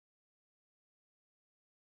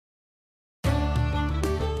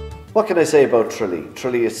What can I say about Tralee?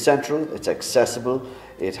 Tralee is central, it's accessible,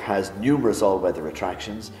 it has numerous all-weather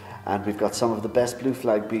attractions, and we've got some of the best blue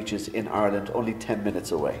flag beaches in Ireland only 10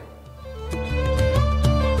 minutes away.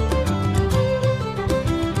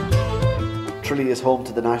 Tralee is home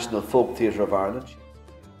to the National Folk Theatre of Ireland.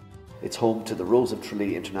 It's home to the Rose of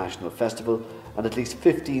Tralee International Festival and at least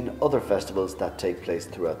 15 other festivals that take place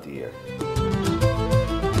throughout the year.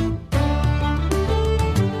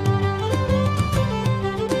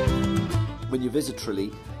 When you visit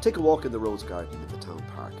Tralee, take a walk in the Rose Garden in the town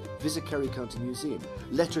park, visit Kerry County Museum,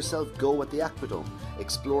 let yourself go at the Aquadome,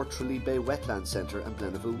 explore Tralee Bay Wetland Centre and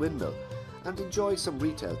Blenaville Windmill, and enjoy some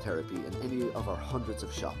retail therapy in any of our hundreds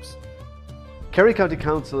of shops. Kerry County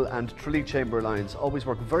Council and Tralee Chamber Alliance always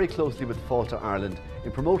work very closely with Fáilte Ireland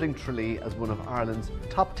in promoting Tralee as one of Ireland's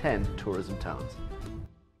top 10 tourism towns.